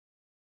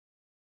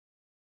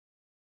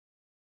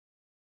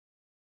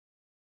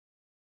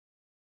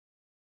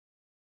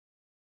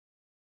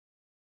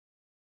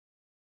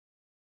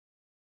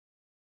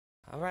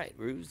All right,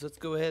 Ruse, let's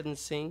go ahead and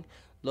sing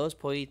Los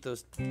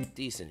Pollitos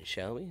Dicen,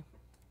 shall we?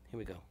 Here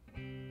we go.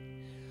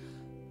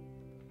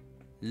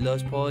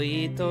 Los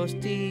pollitos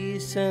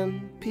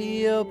dicen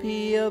pío,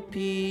 pío,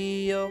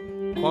 pío,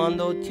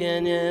 cuando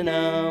tienen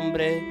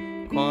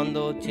hambre,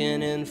 cuando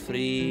tienen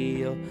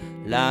frío.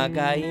 La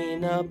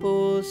gallina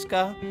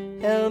busca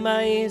el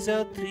maíz,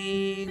 el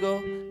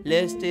trigo,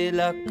 les da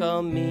la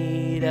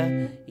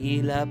comida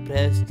y la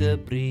presta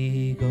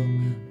abrigo.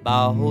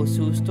 Bajo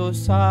sus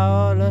dos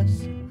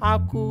alas,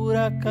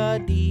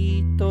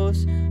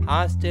 acurrucaditos,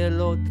 hasta el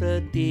otro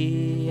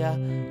día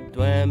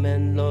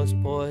duermen los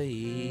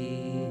pollitos.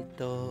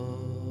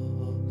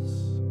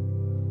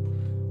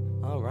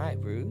 All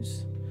right,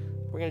 Bruce.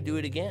 We're going to do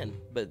it again,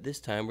 but this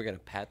time we're going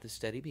to pat the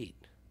steady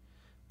beat.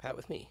 Pat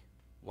with me.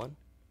 1,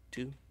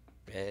 2,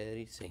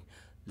 ready, sing.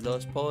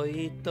 Los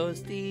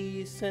pollitos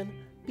dicen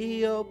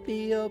pío,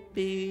 pío,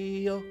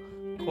 pío,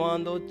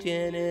 cuando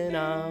tienen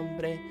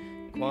hambre,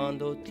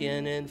 cuando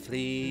tienen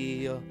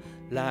frío.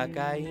 La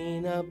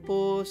gallina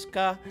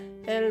busca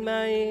el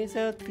maíz,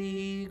 el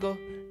trigo,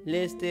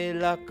 les da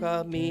la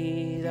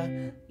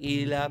comida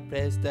y la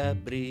presta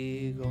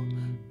abrigo.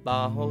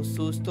 Bajo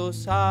sus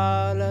dos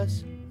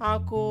alas,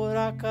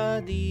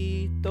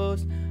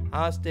 acurrucaditos,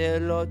 hasta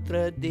el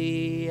otro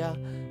día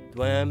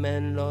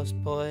duermen los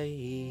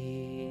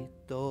pollitos.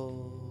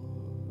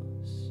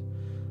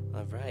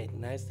 All right,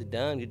 nicely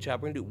done. Good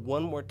job. We're going to do it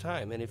one more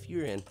time. And if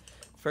you're in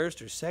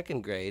first or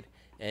second grade,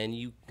 and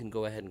you can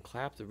go ahead and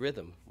clap the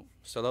rhythm.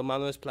 Solo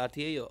mano es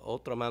platillo,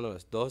 otra mano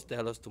es dos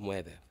dedos tu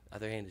mueve.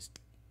 Other hand is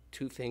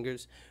 2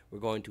 fingers. We're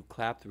going to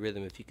clap the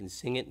rhythm. If you can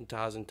sing it in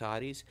tas and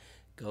tadis,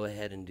 go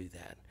ahead and do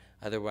that.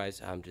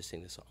 Otherwise, just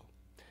sing the song.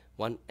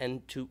 1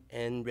 and 2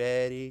 and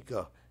ready,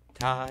 go.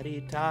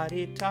 Taddy,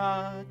 taddy,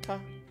 ta, ta.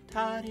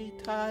 Taddy,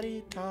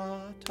 taddy,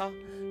 ta, ta.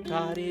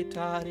 Taddy,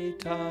 taddy,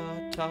 ta,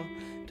 ta.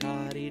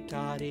 Taddy,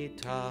 taddy,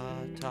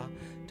 ta, ta.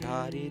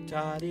 Taddy,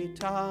 taddy,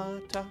 ta,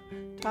 ta.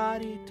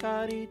 Taddy,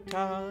 taddy,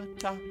 ta,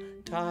 ta.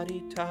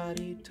 Taddy,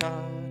 taddy, ta,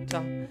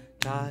 ta.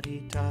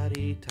 Taddy,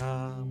 taddy,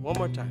 ta. One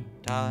more time.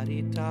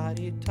 Taddy,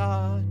 taddy,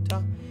 ta,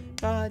 ta.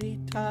 Taddy,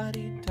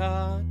 taddy,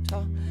 ta,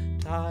 ta.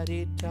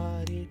 Taddy,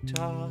 taddy,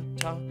 ta,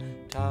 ta.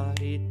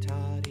 Taddy,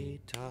 taddy,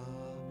 ta,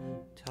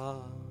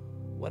 ta.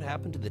 What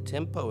happened to the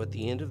tempo at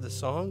the end of the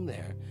song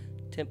there?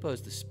 Tempo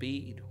is the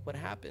speed. What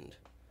happened?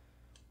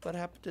 What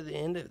happened to the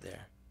end of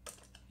there?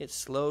 It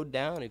slowed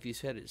down. If you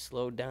said it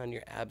slowed down,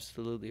 you're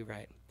absolutely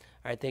right.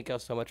 All right, thank y'all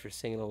so much for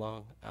singing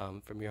along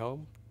from your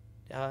home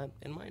and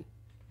mine.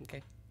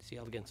 Okay, see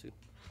y'all again soon.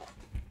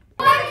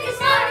 Work is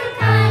hard and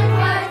kind.